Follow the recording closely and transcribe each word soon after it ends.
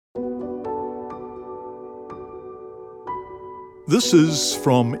This is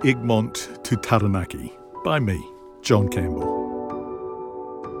From Egmont to Taranaki by me, John Campbell.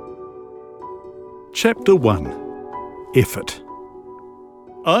 Chapter 1. Effort.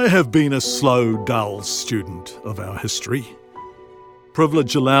 I have been a slow, dull student of our history.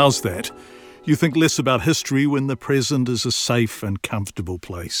 Privilege allows that. You think less about history when the present is a safe and comfortable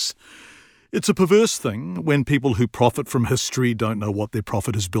place. It's a perverse thing when people who profit from history don't know what their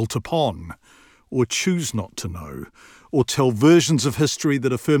profit is built upon, or choose not to know, or tell versions of history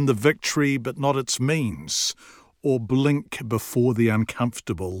that affirm the victory but not its means, or blink before the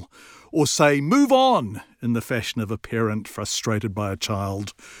uncomfortable, or say, "Move on," in the fashion of a parent frustrated by a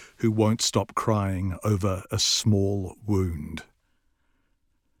child who won't stop crying over a small wound.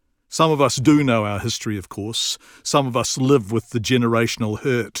 Some of us do know our history, of course. Some of us live with the generational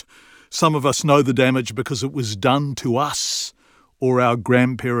hurt. Some of us know the damage because it was done to us, or our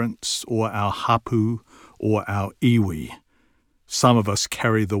grandparents, or our hapu, or our iwi. Some of us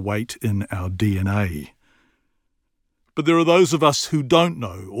carry the weight in our DNA. But there are those of us who don't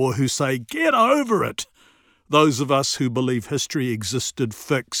know, or who say, "Get over it." Those of us who believe history existed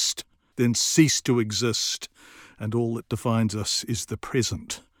fixed, then ceased to exist, and all that defines us is the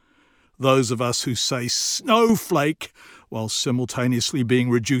present. Those of us who say snowflake while simultaneously being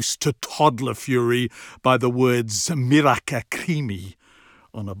reduced to toddler fury by the words miraka krimi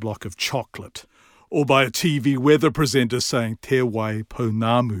on a block of chocolate, or by a TV weather presenter saying te wai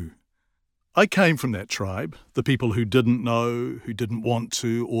pounamu. I came from that tribe, the people who didn't know, who didn't want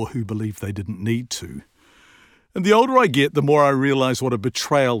to, or who believed they didn't need to. And the older I get, the more I realise what a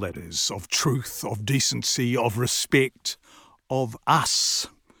betrayal that is, of truth, of decency, of respect, of us.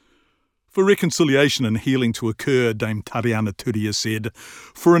 For reconciliation and healing to occur, Dame Tariana Turia said,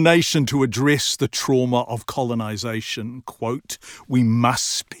 for a nation to address the trauma of colonisation, quote, we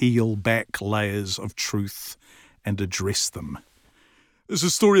must peel back layers of truth and address them. There's a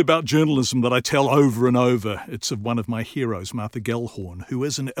story about journalism that I tell over and over. It's of one of my heroes, Martha Gellhorn, who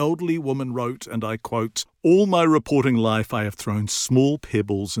as an elderly woman wrote, and I quote, "All my reporting life I have thrown small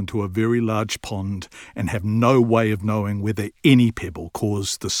pebbles into a very large pond and have no way of knowing whether any pebble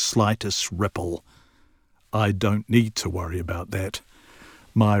caused the slightest ripple. I don't need to worry about that.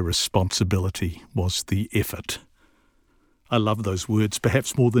 My responsibility was the effort." I love those words,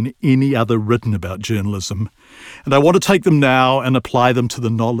 perhaps more than any other written about journalism, and I want to take them now and apply them to the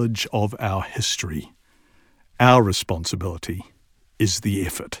knowledge of our history. Our responsibility is the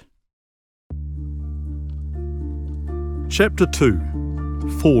effort. Chapter 2.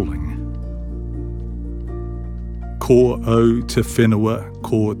 Falling. Ko o te whenua,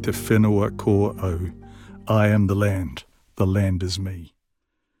 ko te whenua ko o. I am the land is me.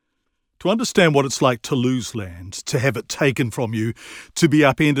 To understand what it's like to lose land, to have it taken from you, to be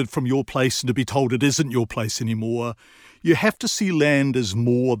upended from your place and to be told it isn't your place anymore, you have to see land as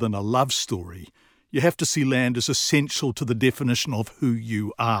more than a love story. You have to see land as essential to the definition of who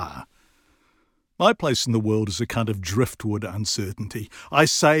you are. My place in the world is a kind of driftwood uncertainty. I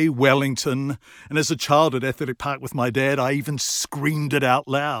say Wellington, and as a child at Athletic Park with my dad, I even screamed it out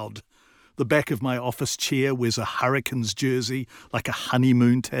loud. The back of my office chair wears a Hurricanes jersey, like a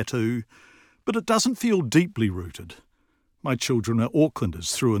honeymoon tattoo, but it doesn't feel deeply rooted. My children are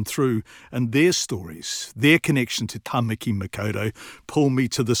Aucklanders through and through, and their stories, their connection to Tamaki Makaurau, pull me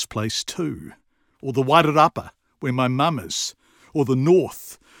to this place too. Or the Wairarapa, where my mum is, or the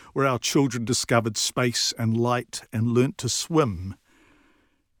North, where our children discovered space and light and learnt to swim.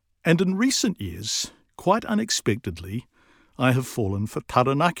 And in recent years, quite unexpectedly, I have fallen for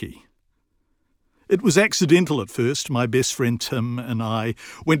Taranaki. It was accidental at first. My best friend Tim and I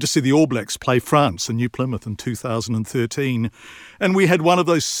went to see the All Blacks play France in New Plymouth in 2013, and we had one of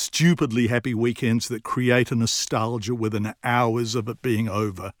those stupidly happy weekends that create a nostalgia within hours of it being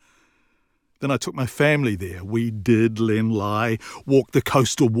over. Then I took my family there. We did Len Lai, walked the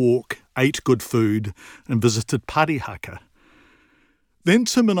coastal walk, ate good food, and visited Pākehā. Then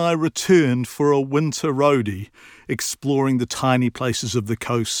Tim and I returned for a winter roadie, exploring the tiny places of the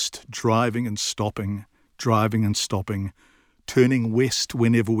coast, driving and stopping, turning west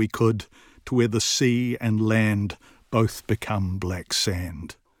whenever we could, to where the sea and land both become black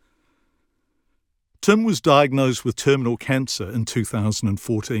sand. Tim was diagnosed with terminal cancer in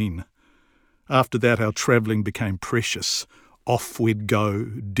 2014. After that, our travelling became precious. Off we'd go,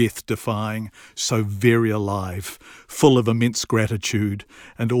 death-defying, so very alive, full of immense gratitude,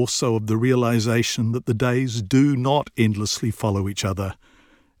 and also of the realisation that the days do not endlessly follow each other,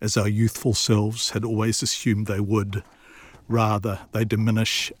 as our youthful selves had always assumed they would. Rather, they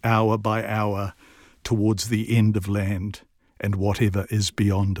diminish hour by hour towards the end of land and whatever is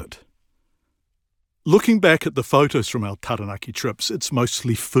beyond it. Looking back at the photos from our Taranaki trips, it's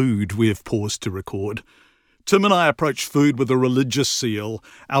mostly food we have paused to record. Tim and I approached food with a religious zeal.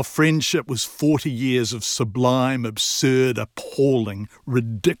 Our friendship was 40 years of sublime, absurd, appalling,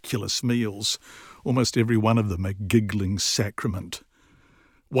 ridiculous meals, almost every one of them a giggling sacrament.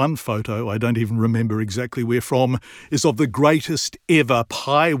 One photo, I don't even remember exactly where from, is of the greatest ever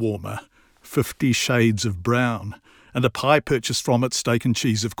pie warmer, 50 shades of brown, and a pie purchased from it, steak and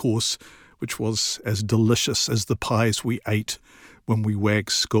cheese of course, which was as delicious as the pies we ate when we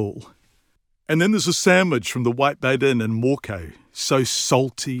wagged school. And then there's a sandwich from the Whitebait Inn in Morkau, so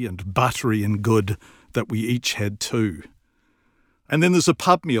salty and buttery and good that we each had two. And then there's a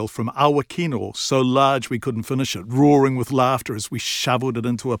pub meal from Awakino, so large we couldn't finish it, roaring with laughter as we shoveled it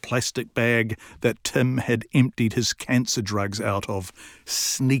into a plastic bag that Tim had emptied his cancer drugs out of,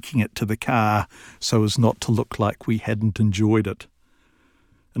 sneaking it to the car so as not to look like we hadn't enjoyed it.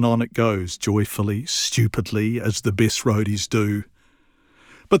 And on it goes, joyfully, stupidly, as the best roadies do.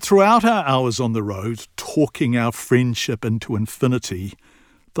 But throughout our hours on the road, talking our friendship into infinity,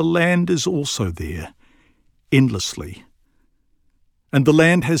 the land is also there, endlessly. And the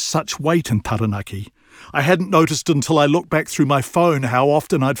land has such weight in Taranaki. I hadn't noticed until I looked back through my phone how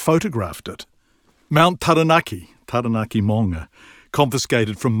often I'd photographed it. Mount Taranaki, Taranaki Maunga,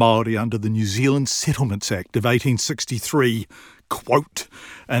 confiscated from Māori under the New Zealand Settlements Act of 1863, quote,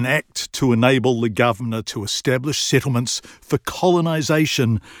 an act to enable the governor to establish settlements for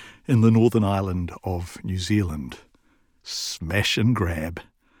colonisation in the northern island of New Zealand. Smash and grab.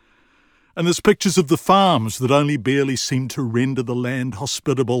 And there's pictures of the farms that only barely seem to render the land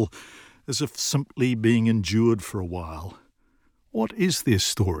hospitable, as if simply being endured for a while. What is their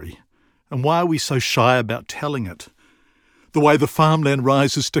story, and why are we so shy about telling it? The way the farmland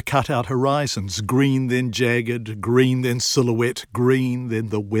rises to cut out horizons, green then jagged, green then silhouette, green then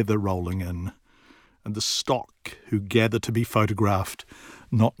the weather rolling in. And the stock who gather to be photographed,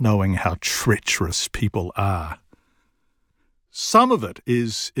 not knowing how treacherous people are. Some of it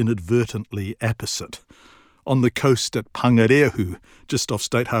is inadvertently apposite. On the coast at Pangareahu, just off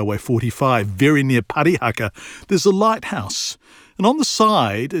State Highway 45, very near Parihaka, there's a lighthouse. And on the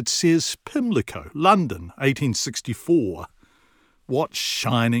side it says Pimlico, London, 1864. What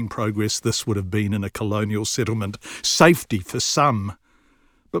shining progress this would have been in a colonial settlement. Safety for some.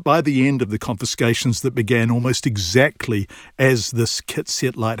 But by the end of the confiscations that began almost exactly as this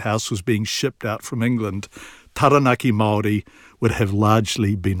kit-set lighthouse was being shipped out from England, Taranaki Māori would have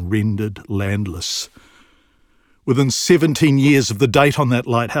largely been rendered landless. Within 17 years of the date on that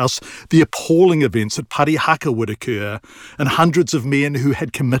lighthouse, the appalling events at Parihaka would occur, and hundreds of men who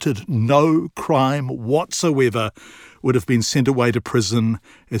had committed no crime whatsoever would have been sent away to prison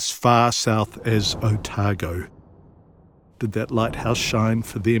as far south as Otago. Did that lighthouse shine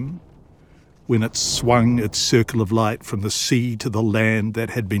for them? When it swung its circle of light from the sea to the land that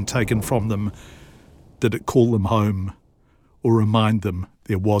had been taken from them, did it call them home, or remind them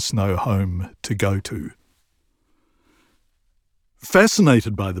there was no home to go to?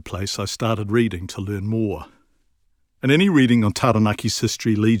 Fascinated by the place, I started reading to learn more. And any reading on Taranaki's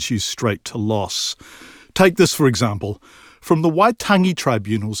history leads you straight to loss. Take this, for example, from the Waitangi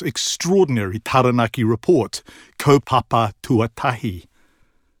Tribunal's extraordinary Taranaki report, Kaupapa Tuatahi.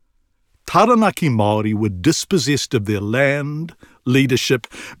 Taranaki Māori were dispossessed of their land, leadership,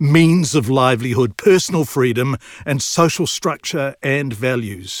 means of livelihood, personal freedom, and social structure and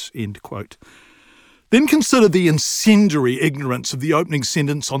values, end quote. Then consider the incendiary ignorance of the opening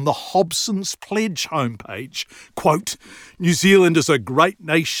sentence on the Hobson's Pledge homepage. Quote, New Zealand is a great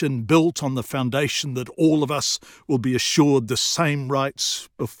nation built on the foundation that all of us will be assured the same rights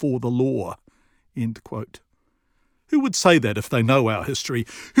before the law. End quote. Who would say that if they know our history?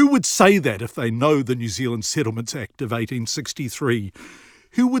 Who would say that if they know the New Zealand Settlements Act of 1863?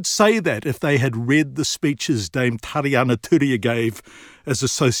 Who would say that if they had read the speeches Dame Tariana Turia gave as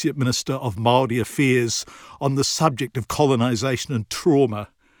Associate Minister of Māori Affairs on the subject of colonisation and trauma,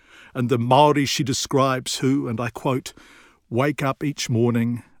 and the Māori she describes who, and I quote, wake up each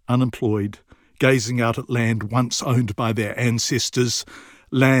morning, unemployed, gazing out at land once owned by their ancestors,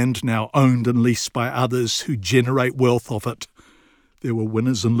 land now owned and leased by others who generate wealth off it. There were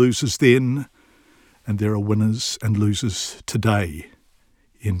winners and losers then, and there are winners and losers today.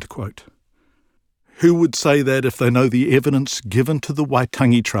 End quote. Who would say that if they know the evidence given to the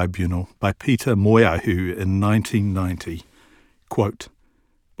Waitangi Tribunal by Peter Moeahu in 1990? Quote,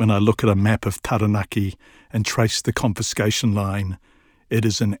 when I look at a map of Taranaki and trace the confiscation line, it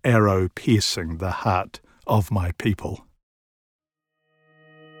is an arrow piercing the heart of my people.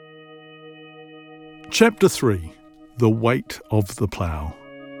 Chapter 3. The Weight of the Plough.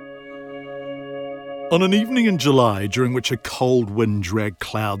 On an evening in July, during which a cold wind dragged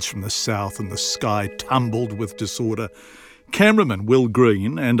clouds from the south and the sky tumbled with disorder, cameraman Will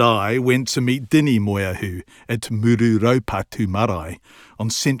Green and I went to meet Dini Moeahu at Mururopatu Marae on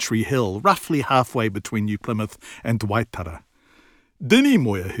Century Hill, roughly halfway between New Plymouth and Waitara. Dini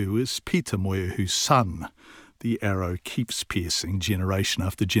Moeahu is Peter Moeahu's son. The arrow keeps piercing generation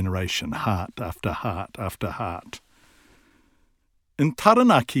after generation, heart after heart after heart. In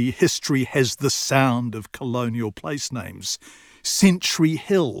Taranaki, history has the sound of colonial place names. Century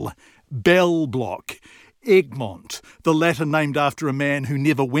Hill, Bell Block, Egmont, the latter named after a man who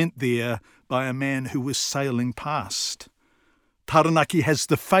never went there by a man who was sailing past. Taranaki has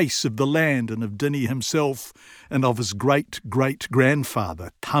the face of the land and of Dini himself and of his great-great-grandfather,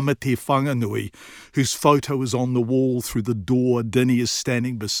 Tamati Whanganui, whose photo is on the wall through the door Dini is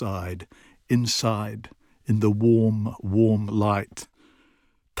standing beside, inside, in the warm, warm light.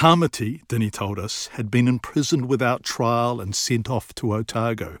 Tamati, Dini told us, had been imprisoned without trial and sent off to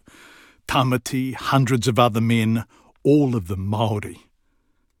Otago. Tamati, hundreds of other men, all of them Māori.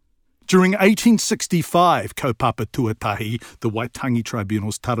 During 1865, Kaupapa Tuatahi, the Waitangi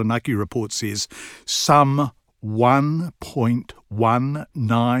Tribunal's Taranaki report says, some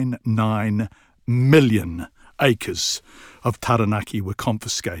 1.199 million acres of Taranaki were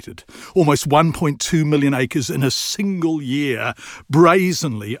confiscated. Almost 1.2 million acres in a single year,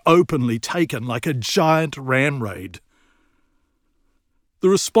 brazenly, openly taken like a giant ram raid. The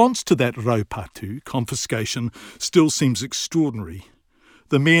response to that raupatu, confiscation, still seems extraordinary.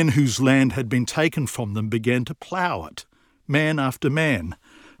 The men whose land had been taken from them began to plough it, man after man,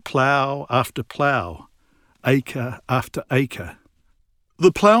 plough after plough, acre after acre.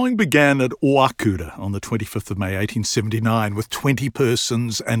 The ploughing began at Oakura on the 25th of May 1879 with 20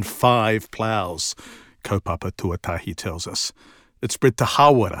 persons and 5 ploughs, Kaupapa Tuatahi tells us. It spread to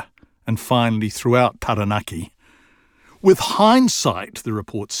Hawara and finally throughout Taranaki. With hindsight, the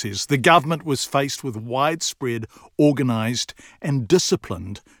report says, the government was faced with widespread, organised and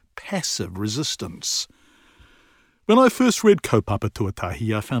disciplined passive resistance. When I first read Kaupapa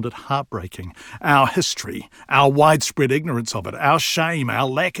Tuatahi, I found it heartbreaking. Our history, our widespread ignorance of it, our shame, our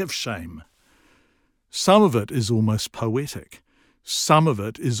lack of shame. Some of it is almost poetic. Some of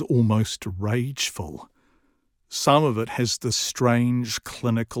it is almost rageful. Some of it has the strange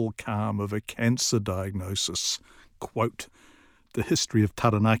clinical calm of a cancer diagnosis. Quote, the history of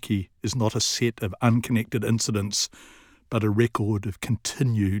Taranaki is not a set of unconnected incidents, but a record of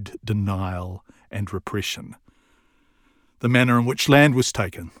continued denial and repression. The manner in which land was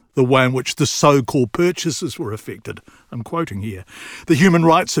taken, the way in which the so-called purchases were effected, I'm quoting here, the human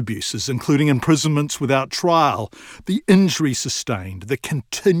rights abuses, including imprisonments without trial, the injury sustained, the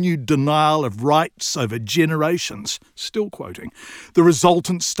continued denial of rights over generations, still quoting, the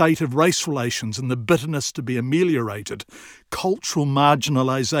resultant state of race relations and the bitterness to be ameliorated, cultural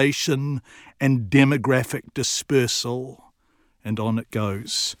marginalisation and demographic dispersal, and on it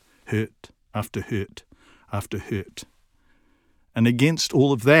goes, hurt after hurt after hurt. And against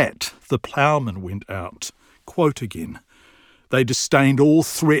all of that, the ploughmen went out. Quote again, they disdained all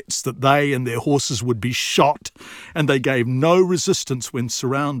threats that they and their horses would be shot, and they gave no resistance when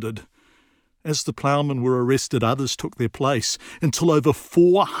surrounded. As the ploughmen were arrested, others took their place, until over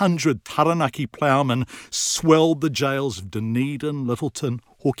 400 Taranaki ploughmen swelled the jails of Dunedin, Littleton,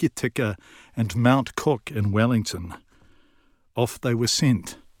 Hokitika, and Mount Cook in Wellington. Off they were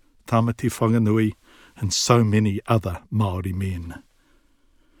sent, Tamati Whanganui, and so many other Māori men.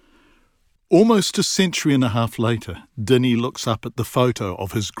 Almost a century and a half later, Dini looks up at the photo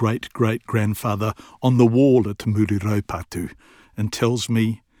of his great-great-grandfather on the wall at Mururopatu and tells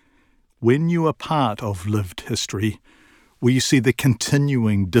me, when you are part of lived history, where you see the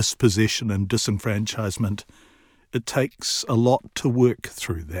continuing dispossession and disenfranchisement, it takes a lot to work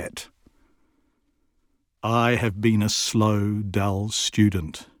through that. I have been a slow, dull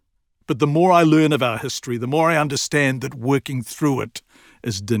student. But the more I learn of our history, the more I understand that working through it,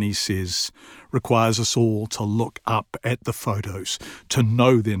 as Dini says, requires us all to look up at the photos, to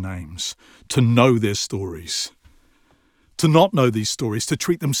know their names, to know their stories. To not know these stories, to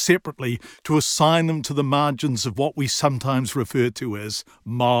treat them separately, to assign them to the margins of what we sometimes refer to as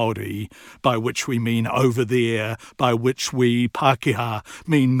Māori, by which we mean over there, by which we, Pākehā,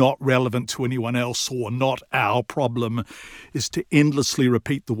 mean not relevant to anyone else or not our problem, is to endlessly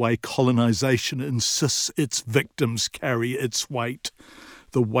repeat the way colonisation insists its victims carry its weight.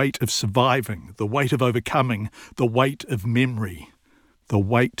 The weight of surviving, the weight of overcoming, the weight of memory, the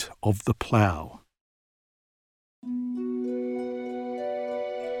weight of the plough.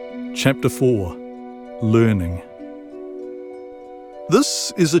 Chapter 4. Learning.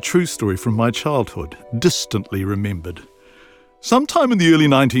 This is a true story from my childhood, distantly remembered. Sometime in the early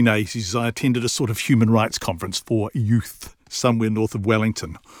 1980s, I attended a sort of human rights conference for youth somewhere north of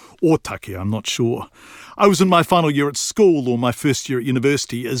Wellington, or Pākehā, I'm not sure. I was in my final year at school or my first year at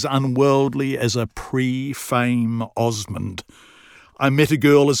university, as unworldly as a pre-fame Osmond. I met a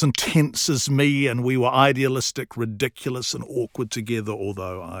girl as intense as me, and we were idealistic, ridiculous and awkward together,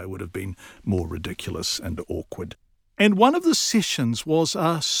 although I would have been more ridiculous and awkward. And one of the sessions was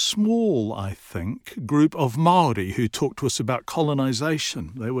a small, I think, group of Māori who talked to us about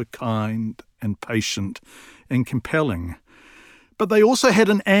colonisation. They were kind and patient and compelling. But they also had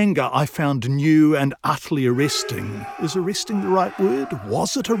an anger I found new and utterly arresting. Is arresting the right word?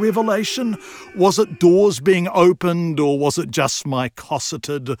 Was it a revelation? Was it doors being opened, or was it just my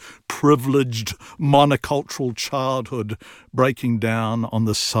cosseted, privileged, monocultural childhood breaking down on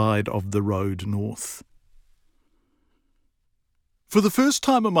the side of the road north? For the first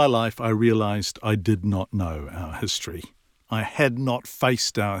time in my life, I realised I did not know our history. I had not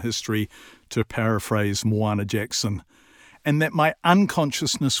faced our history, to paraphrase Moana Jackson, and that my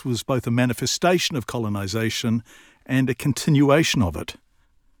unconsciousness was both a manifestation of colonisation and a continuation of it.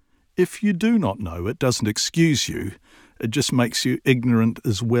 If you do not know, it doesn't excuse you. It just makes you ignorant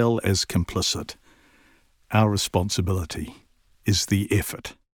as well as complicit. Our responsibility is the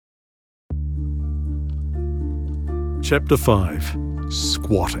effort. Chapter 5.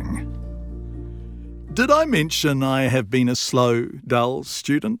 Squatting. Did I mention I have been a slow, dull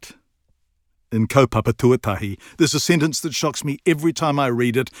student? In Kaupapa Tuatahi, there's a sentence that shocks me every time I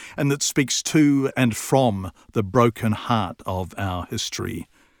read it, and that speaks to and from the broken heart of our history.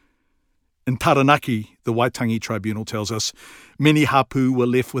 In Taranaki, the Waitangi Tribunal tells us, many hapu were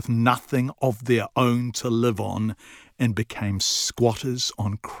left with nothing of their own to live on and became squatters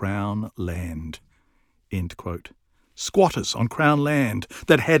on Crown land. End quote. Squatters on Crown land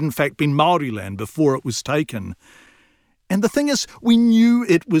that had in fact been Māori land before it was taken. And the thing is, we knew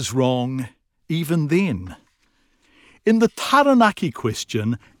it was wrong even then. In the Taranaki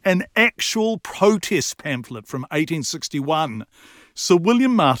question, an actual protest pamphlet from 1861, Sir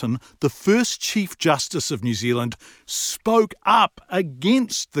William Martin, the first Chief Justice of New Zealand, spoke up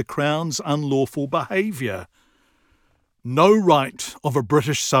against the Crown's unlawful behaviour. No right of a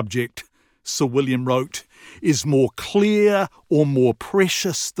British subject, Sir William wrote, is more clear or more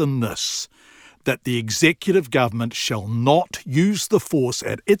precious than this, that the executive government shall not use the force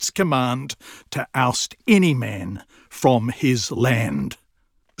at its command to oust any man from his land.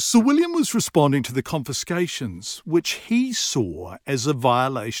 Sir William was responding to the confiscations, which he saw as a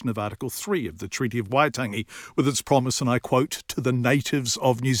violation of Article 3 of the Treaty of Waitangi, with its promise, and I quote, to the natives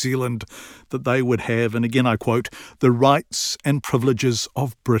of New Zealand that they would have, and again I quote, the rights and privileges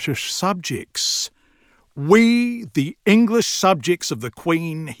of British subjects. We, the English subjects of the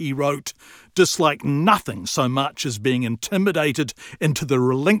Queen, he wrote, dislike nothing so much as being intimidated into the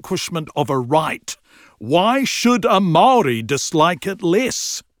relinquishment of a right. Why should a Māori dislike it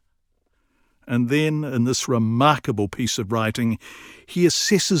less? And then, in this remarkable piece of writing, he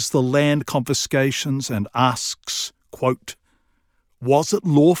assesses the land confiscations and asks, quote, was it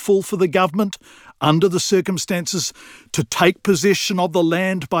lawful for the government, under the circumstances, to take possession of the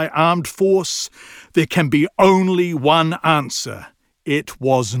land by armed force? There can be only one answer. It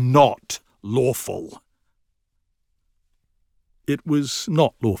was not lawful. It was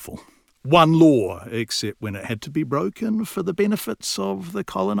not lawful. One law, except when it had to be broken for the benefits of the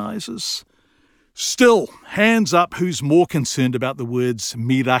colonisers. Still, hands up who's more concerned about the words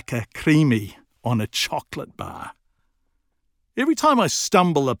miraka creamy on a chocolate bar. Every time I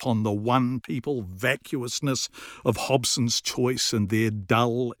stumble upon the one people vacuousness of Hobson's choice and their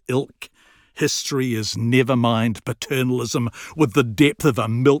dull ilk, history is never mind paternalism with the depth of a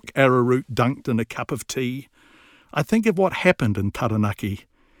milk arrowroot dunked in a cup of tea, I think of what happened in Taranaki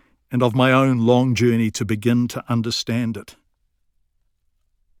and of my own long journey to begin to understand it.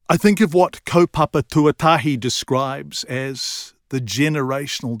 I think of what Kaupapa Tuatahi describes as the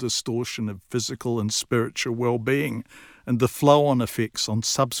generational distortion of physical and spiritual well-being and the flow-on effects on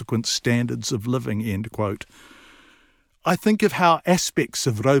subsequent standards of living, end quote. I think of how aspects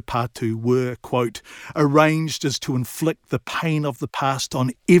of Raupatu were, quote, arranged as to inflict the pain of the past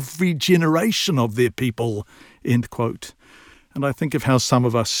on every generation of their people, end quote. And I think of how some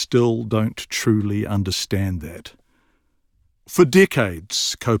of us still don't truly understand that. For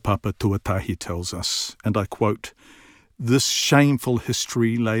decades, Kaupapa Tuatahi tells us, and I quote, this shameful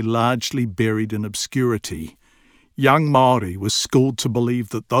history lay largely buried in obscurity. Young Māori were schooled to believe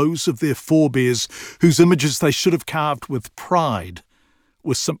that those of their forebears whose images they should have carved with pride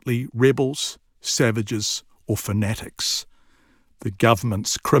were simply rebels, savages, or fanatics. The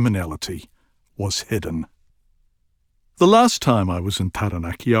government's criminality was hidden. The last time I was in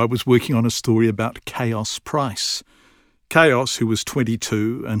Taranaki, I was working on a story about Chaos Price. Chaos, who was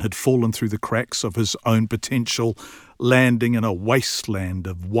 22 and had fallen through the cracks of his own potential, landing in a wasteland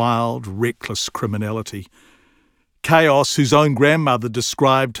of wild, reckless criminality. Chaos, whose own grandmother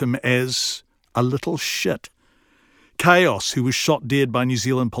described him as a little shit. Chaos, who was shot dead by New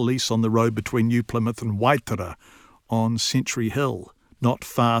Zealand police on the road between New Plymouth and Waitara on Century Hill, not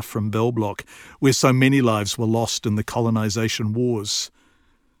far from Bell Block, where so many lives were lost in the colonisation wars.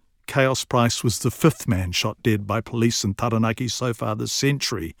 Chaos Price was the 5th man shot dead by police in Taranaki so far this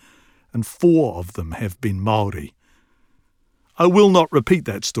century, and 4 of them have been Māori. I will not repeat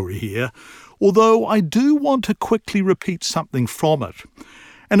that story here, although I do want to quickly repeat something from it.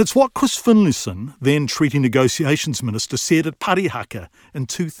 And it's what Chris Finlayson, then Treaty Negotiations Minister, said at Pākehā in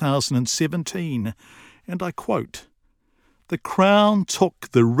 2017, and I quote, "The Crown took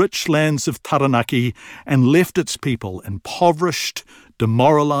the rich lands of Taranaki and left its people impoverished,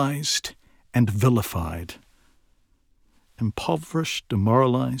 demoralised and vilified." Impoverished,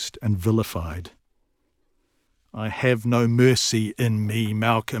 demoralised and vilified. "I have no mercy in me,"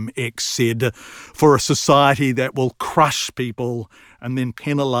 Malcolm X said, "for a society that will crush people and then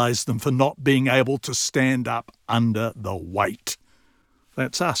penalise them for not being able to stand up under the weight."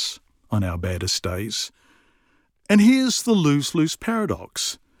 That's us on our baddest days. And here's the lose-lose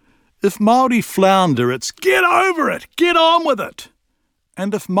paradox. If Māori flounder, it's get over it, get on with it.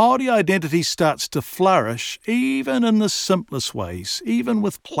 And if Māori identity starts to flourish, even in the simplest ways, even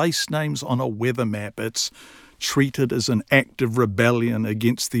with place names on a weather map, it's treated as an act of rebellion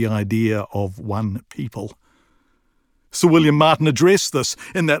against the idea of one people. Sir William Martin addressed this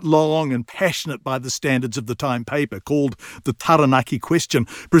in that long and passionate by the standards of the time paper called The Taranaki Question,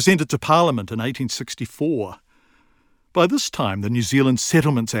 presented to Parliament in 1864. By this time, the New Zealand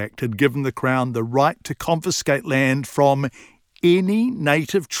Settlements Act had given the Crown the right to confiscate land from any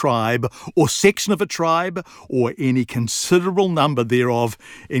native tribe or section of a tribe or any considerable number thereof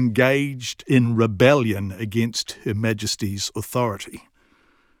engaged in rebellion against Her Majesty's authority.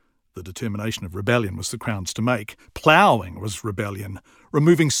 The determination of rebellion was the Crown's to make. Ploughing was rebellion.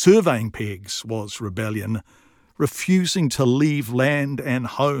 Removing surveying pegs was rebellion. Refusing to leave land and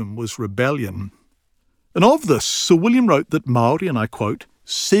home was rebellion. And of this, Sir William wrote that Māori, and I quote,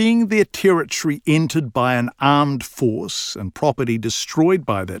 "seeing their territory entered by an armed force and property destroyed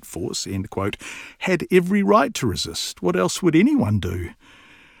by that force," end quote, had every right to resist. What else would anyone do?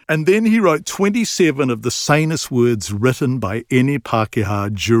 And then he wrote 27 of the sanest words written by any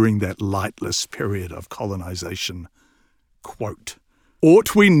Pākehā during that lightless period of colonisation. Quote,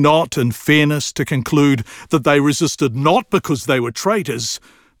 "Ought we not, in fairness, to conclude that they resisted not because they were traitors,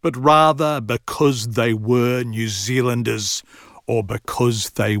 but rather because they were New Zealanders, or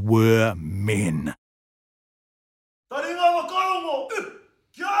because they were men?"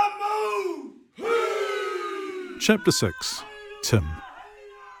 Chapter 6. Tim.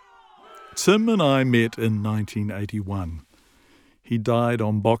 Tim and I met in 1981. He died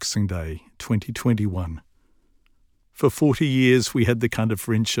on Boxing Day, 2021. For 40 years we had the kind of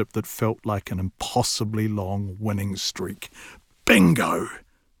friendship that felt like an impossibly long winning streak. Bingo!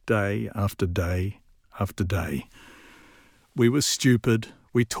 Day after day after day. We were stupid,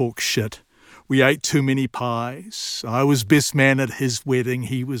 we talked shit, we ate too many pies. I was best man at his wedding,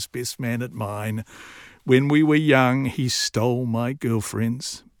 he was best man at mine. When we were young, he stole my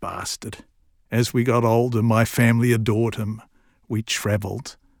girlfriends, bastard. As we got older, my family adored him. We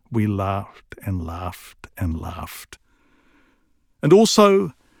travelled, we laughed and laughed and laughed.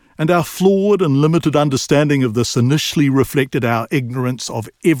 And our flawed and limited understanding of this initially reflected our ignorance of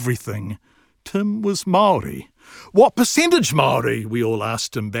everything. Tim was Māori. What percentage Māori? We all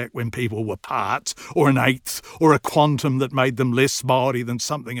asked him back when people were parts, or an eighth, or a quantum that made them less Māori than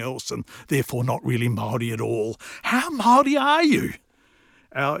something else, and therefore not really Māori at all. How Māori are you?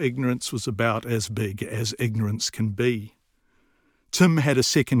 Our ignorance was about as big as ignorance can be. Tim had a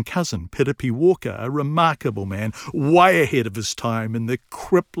second cousin, Piripi Walker, a remarkable man, way ahead of his time in the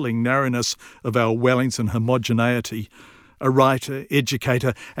crippling narrowness of our Wellington homogeneity, a writer,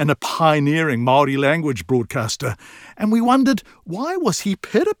 educator, and a pioneering Māori language broadcaster. And we wondered, why was he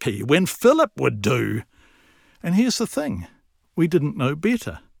Piripi when Philip would do? And here's the thing, we didn't know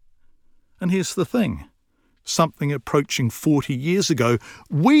better. And here's the thing, something approaching 40 years ago,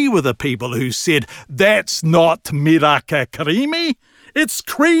 we were the people who said, "That's not miraka creamy, it's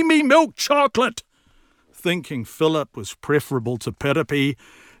creamy milk chocolate." Thinking Philip was preferable to Piripi,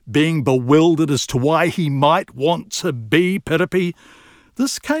 being bewildered as to why he might want to be Piripi.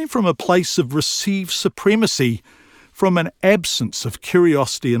 This came from a place of received supremacy, from an absence of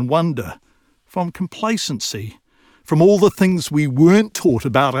curiosity and wonder, from complacency, from all the things we weren't taught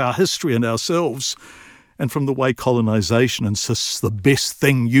about our history and ourselves, and from the way colonisation insists the best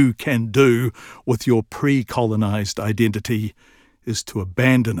thing you can do with your pre-colonised identity is to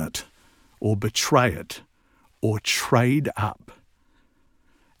abandon it, or betray it, or trade up.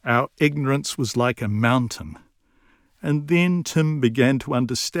 Our ignorance was like a mountain, and then Tim began to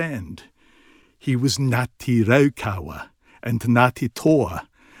understand. He was Ngāti Raukawa and Ngāti Toa,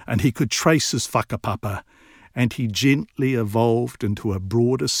 and he could trace his whakapapa, and he gently evolved into a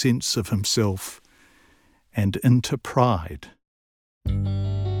broader sense of himself and into pride.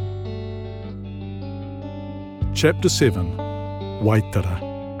 Chapter 7. Waitara.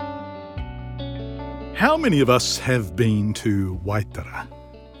 How many of us have been to Waitara?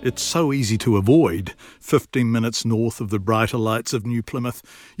 It's so easy to avoid. 15 minutes north of the brighter lights of New Plymouth.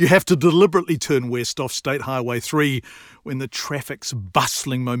 You have to deliberately turn west off State Highway 3 when the traffic's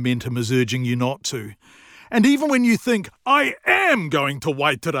bustling momentum is urging you not to. And even when you think, I am going to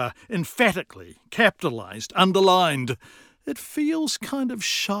Waitara, emphatically, capitalised, underlined, it feels kind of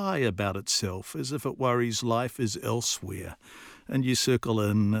shy about itself, as if it worries life is elsewhere. And you circle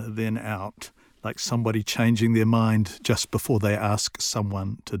in, then out, like somebody changing their mind just before they ask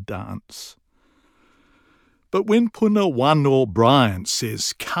someone to dance. But when Puna Wano Bryant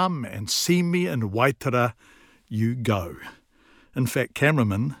says, come and see me in Waitara, you go. In fact,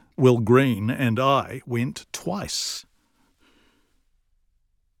 cameraman Will Green and I went twice.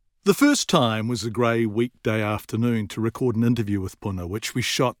 The first time was a grey weekday afternoon to record an interview with Puna, which we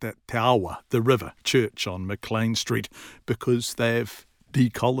shot at Te Awa, the river church on McLean Street, because they've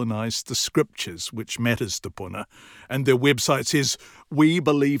decolonised the scriptures, which matters to Puna, and their website says, we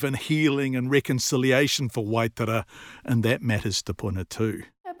believe in healing and reconciliation for Waitara, and that matters to Puna too.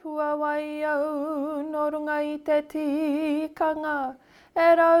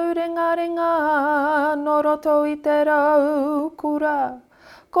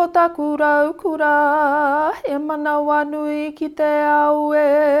 Ko taku rau kura, e mana wanui ki te au e.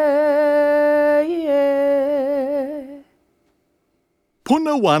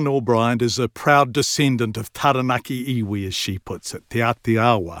 Puna Wano Bryant is a proud descendant of Taranaki iwi, as she puts it, Te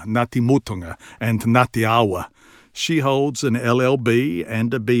Atiawa, Ngāti Motunga and Ngāti Awa. She holds an LLB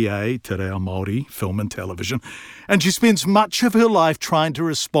and a BA, Te Reo Māori, film and television, and she spends much of her life trying to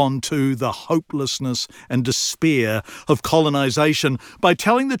respond to the hopelessness and despair of colonisation by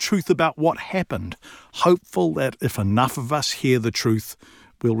telling the truth about what happened, hopeful that if enough of us hear the truth,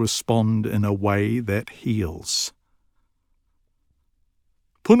 we'll respond in a way that heals.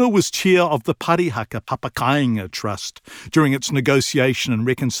 Puna was chair of the Parihaka Papakainga Trust during its negotiation and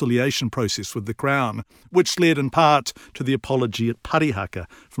reconciliation process with the Crown, which led in part to the apology at Parihaka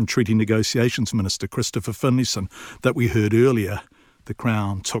from Treaty Negotiations Minister Christopher Finlayson that we heard earlier. The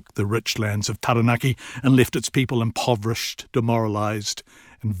Crown took the rich lands of Taranaki and left its people impoverished, demoralised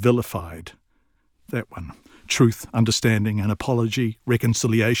and vilified. That one. Truth, understanding and apology,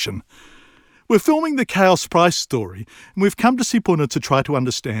 reconciliation. We're filming the Chaos Price story, and we've come to see Puna to try to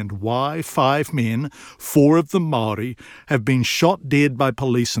understand why 5 men, 4 of them Māori, have been shot dead by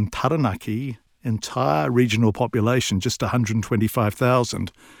police in Taranaki, entire regional population, just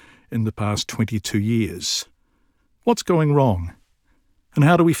 125,000, in the past 22 years. What's going wrong? And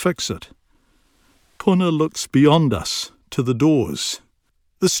how do we fix it? Puna looks beyond us, to the doors.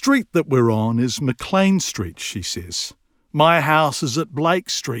 The street that we're on is McLean Street, she says. My house is at Blake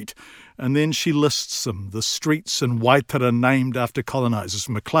Street. And then she lists them, the streets in Waitara named after colonisers: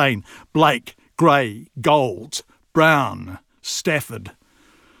 McLean, Blake, Grey, Gold, Brown, Stafford.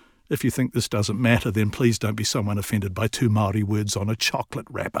 If you think this doesn't matter, then please don't be someone offended by 2 Māori words on a chocolate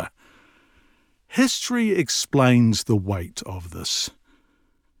wrapper. History explains the weight of this.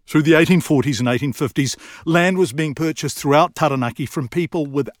 Through the 1840s and 1850s, land was being purchased throughout Taranaki from people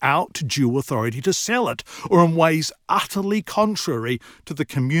without due authority to sell it, or in ways utterly contrary to the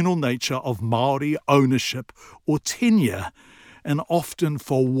communal nature of Māori ownership or tenure, and often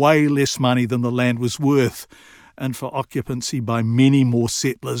for way less money than the land was worth, and for occupancy by many more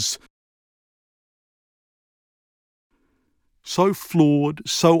settlers. So flawed,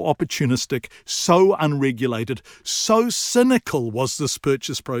 so opportunistic, so unregulated, so cynical was this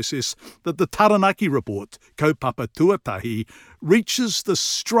purchase process that the Taranaki report, Kaupapa Tuatahi, reaches the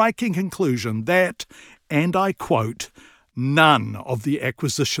striking conclusion that, and I quote, none of the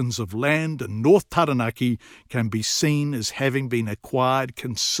acquisitions of land in North Taranaki can be seen as having been acquired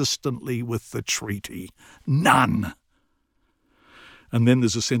consistently with the treaty. None. And then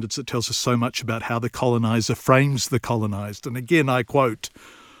there's a sentence that tells us so much about how the coloniser frames the colonised. And again, I quote,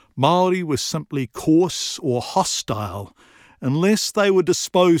 Māori were simply coarse or hostile unless they were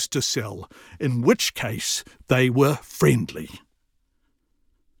disposed to sell, in which case they were friendly.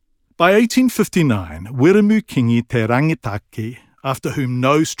 By 1859, Wiramukingi Te Rangitaki, after whom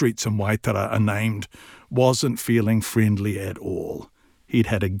no streets in Waitara are named, wasn't feeling friendly at all. He'd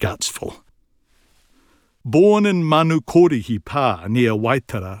had a gutsful. Born in Manukorihi Pā, near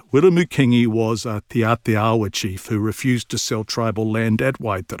Waitara, Wiramukingi was a Te Ateawa chief who refused to sell tribal land at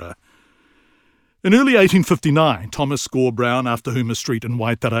Waitara. In early 1859, Thomas Gore Brown, after whom a street in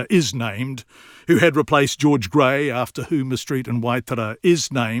Waitara is named, who had replaced George Grey, after whom a street in Waitara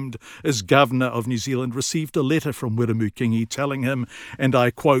is named, as Governor of New Zealand, received a letter from Wiramukingi telling him, and I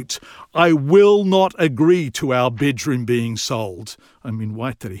quote, "I will not agree to our bedroom being sold," I'm in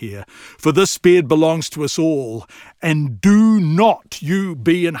Waitara here, "for this bed belongs to us all, and do not you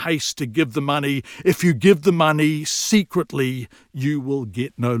be in haste to give the money. If you give the money secretly, you will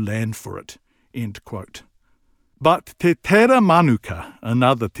get no land for it." End quote. But Te Tera Manuka,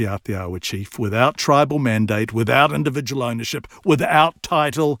 another Te Ateawa chief, without tribal mandate, without individual ownership, without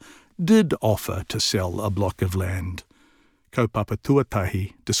title, did offer to sell a block of land. Kaupapa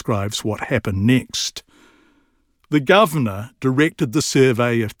Tuatahi describes what happened next. The governor directed the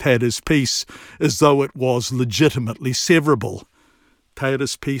survey of Tera's piece as though it was legitimately severable.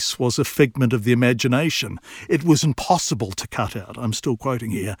 Tera's piece was a figment of the imagination. It was impossible to cut out, I'm still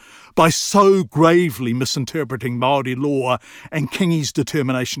quoting here, by so gravely misinterpreting Māori law and Kingi's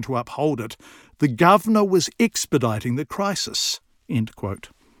determination to uphold it. The governor was expediting the crisis. End quote.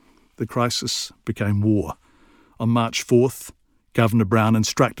 The crisis became war. On March 4th, Governor Brown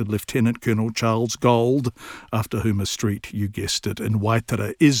instructed Lieutenant Colonel Charles Gold, after whom a street, you guessed it, in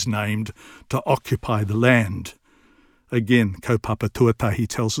Waitara is named, to occupy the land. Again, Kaupapa Tuatahi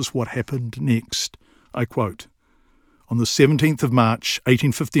tells us what happened next. I quote, "On the 17th of March,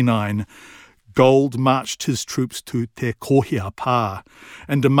 1859, Gold marched his troops to Te Kohia Pā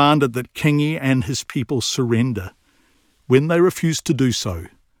and demanded that Kingi and his people surrender. When they refused to do so,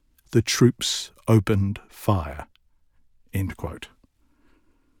 the troops opened fire." End quote.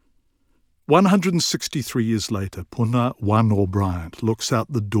 163 years later, Puna Wano Bryant looks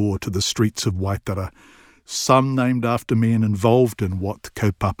out the door to the streets of Waitara, some named after men involved in what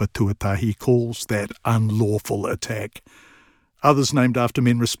Kaupapa Tuatahi calls that unlawful attack. Others named after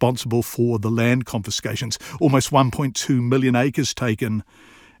men responsible for the land confiscations, almost 1.2 million acres taken,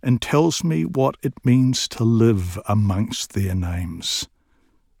 and tells me what it means to live amongst their names.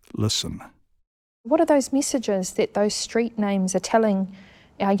 Listen. What are those messages that those street names are telling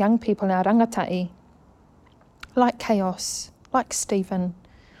our young people, our rangatai? Like Chaos, like Stephen,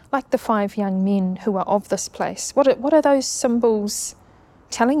 like the 5 young men who are of this place. What are those symbols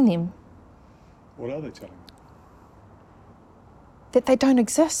telling them? What are they telling them? That they don't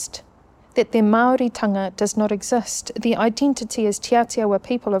exist, that their Māoritanga does not exist. The identity as Te Ateawa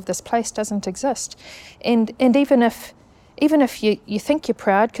people of this place doesn't exist. And even if you think you're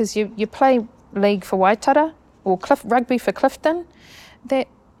proud because you play league for Waitara or rugby for Clifton, that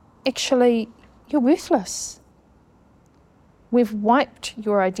actually you're worthless. We've wiped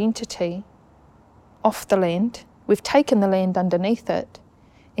your identity off the land, we've taken the land underneath it,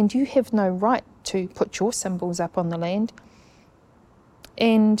 and you have no right to put your symbols up on the land.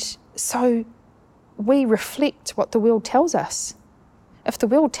 And so we reflect what the world tells us. If the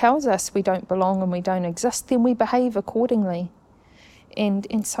world tells us we don't belong and we don't exist, then we behave accordingly.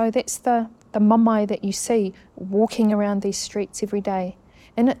 And so that's the mamae that you see walking around these streets every day.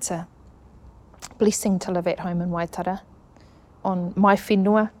 And it's a blessing to live at home in Waitara, on my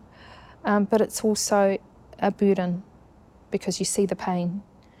whenua, but it's also a burden because you see the pain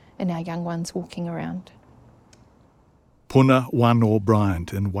in our young ones walking around. Puna Wano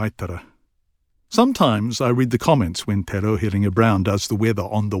Bryant in Waitara. Sometimes I read the comments when Te Rauhiringa Brown does the weather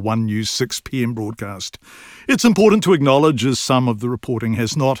on the 1 News 6 p.m. broadcast. It's important to acknowledge, as some of the reporting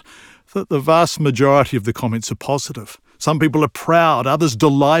has not, that the vast majority of the comments are positive. Some people are proud, others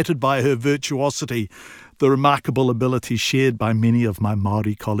delighted by her virtuosity, the remarkable ability shared by many of my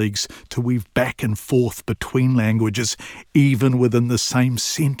Māori colleagues to weave back and forth between languages, even within the same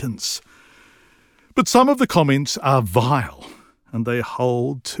sentence. But some of the comments are vile, and they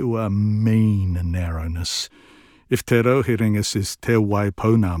hold to a mean narrowness. If Te Rauhiringa says Te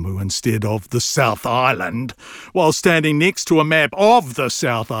Waipounamu instead of the South Island, while standing next to a map of the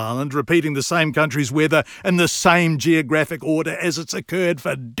South Island, repeating the same country's weather in the same geographic order as it's occurred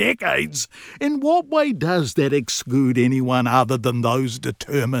for decades, in what way does that exclude anyone other than those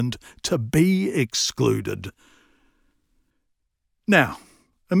determined to be excluded? Now,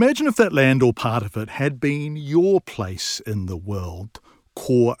 imagine if that land or part of it had been your place in the world,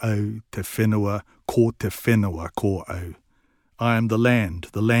 ko au te whenua, ko te whenua ko au. I am the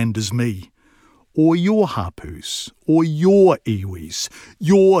land is me. Or your hapus, or your iwis,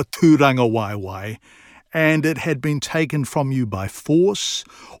 your tūranga waiwai, and it had been taken from you by force,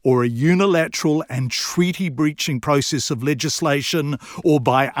 or a unilateral and treaty-breaching process of legislation, or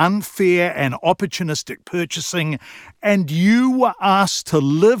by unfair and opportunistic purchasing, and you were asked to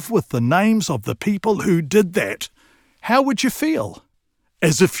live with the names of the people who did that, how would you feel?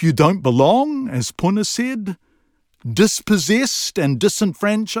 As if you don't belong, as Puna said? Dispossessed and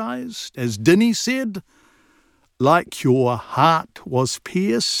disenfranchised, as Dinny said? Like your heart was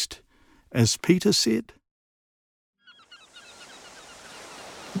pierced, as Peter said?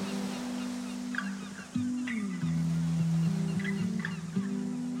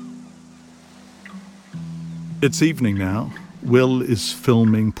 It's evening now. Will is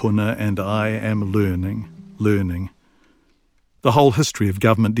filming Puna and I am learning. The whole history of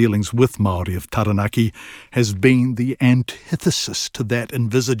government dealings with Māori of Taranaki has been the antithesis to that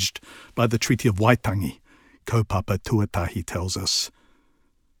envisaged by the Treaty of Waitangi, kaupapa tuatahi tells us.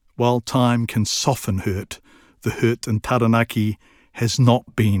 While time can soften hurt, the hurt in Taranaki has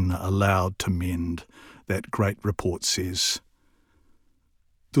not been allowed to mend, that great report says.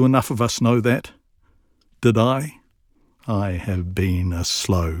 Do enough of us know that? Did I? I have been a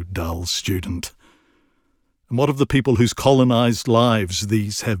slow, dull student. And what of the people whose colonised lives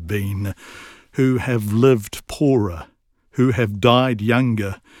these have been, who have lived poorer, who have died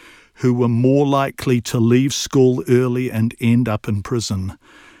younger, who were more likely to leave school early and end up in prison,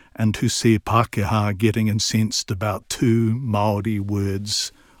 and who see Pākehā getting incensed about 2 Māori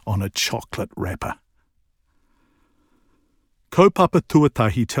words on a chocolate wrapper? Kaupapa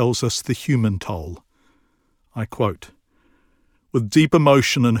Tuatahi tells us the human toll. I quote, "With deep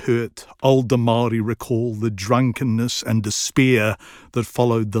emotion and hurt, older Māori recall the drunkenness and despair that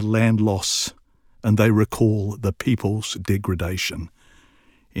followed the land loss, and they recall the people's degradation."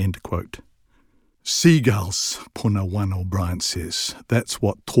 End quote. Seagulls, Puna 1 O'Brien says. That's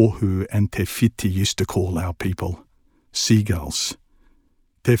what Tohu and Te Whiti used to call our people. Seagulls.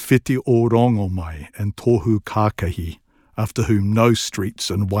 Te Whiti o Rongomai and Tohu Kākahi, after whom no streets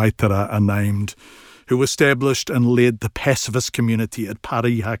in Waitara are named, who established and led the pacifist community at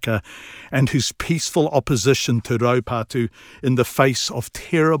Parihaka and whose peaceful opposition to Raupatu in the face of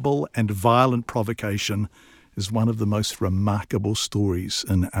terrible and violent provocation is one of the most remarkable stories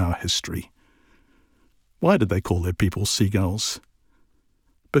in our history. Why did they call their people seagulls?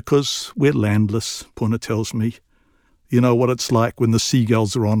 Because we're landless, Puna tells me. You know what it's like when the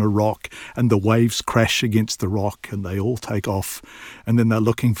seagulls are on a rock and the waves crash against the rock and they all take off and then they're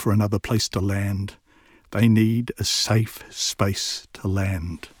looking for another place to land. They need a safe space to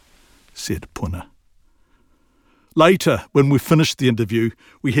land, said Puna. Later, when we finished the interview,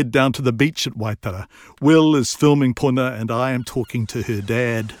 we head down to the beach at Waitara. Will is filming Puna and I am talking to her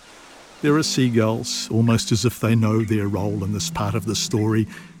dad. There are seagulls, almost as if they know their role in this part of the story,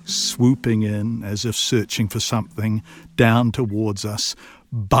 swooping in as if searching for something, down towards us,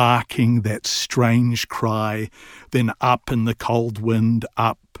 barking that strange cry, then up in the cold wind,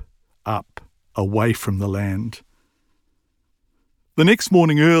 up, away from the land. The next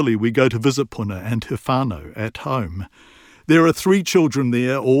morning early we go to visit Puna and her whānau at home. There are 3 children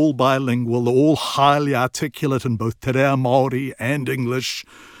there, all bilingual, all highly articulate in both te reo Māori and English.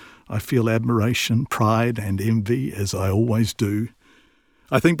 I feel admiration, pride and envy, as I always do.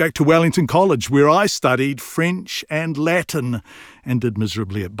 I think back to Wellington College, where I studied French and Latin, and did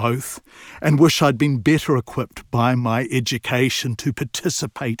miserably at both, and wish I'd been better equipped by my education to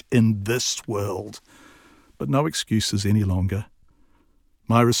participate in this world. But no excuses any longer.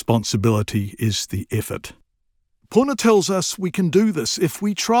 My responsibility is the effort. Puna tells us we can do this if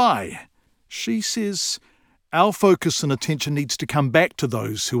we try. She says our focus and attention needs to come back to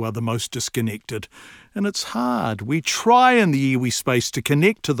those who are the most disconnected. And it's hard. We try in the iwi space to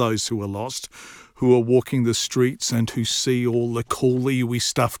connect to those who are lost, who are walking the streets and who see all the cool iwi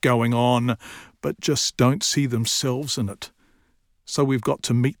stuff going on, but just don't see themselves in it. So we've got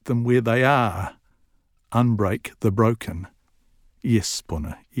to meet them where they are. Unbreak the broken. Yes,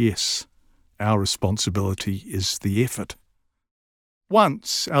 Puna, yes. Our responsibility is the effort.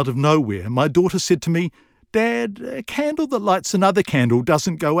 Once, out of nowhere, my daughter said to me, "Dad, a candle that lights another candle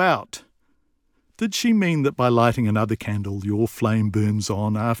doesn't go out." Did she mean that by lighting another candle your flame burns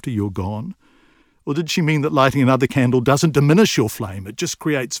on after you're gone? Or did she mean that lighting another candle doesn't diminish your flame, it just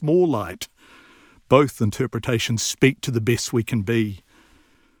creates more light? Both interpretations speak to the best we can be.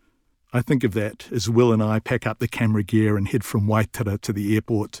 I think of that as Will and I pack up the camera gear and head from Waitara to the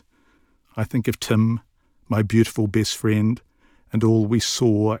airport. I think of Tim, my beautiful best friend, and all we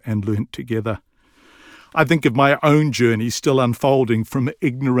saw and learnt together. I think of my own journey still unfolding from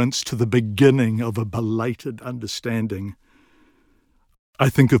ignorance to the beginning of a belated understanding. I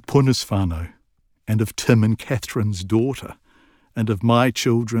think of Puna's whānau, and of Tim and Catherine's daughter, and of my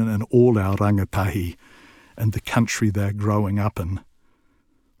children and all our rangatahi, and the country they're growing up in.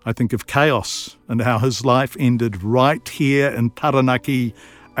 I think of Chaos and how his life ended right here in Taranaki,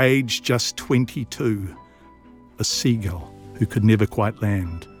 aged just 22, a seagull who could never quite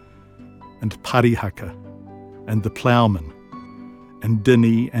land, and Parihaka, and the ploughman, and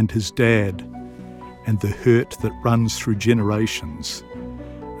Dinny and his dad, and the hurt that runs through generations.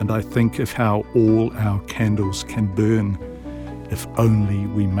 And I think of how all our candles can burn if only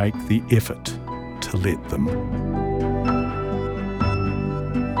we make the effort to let them.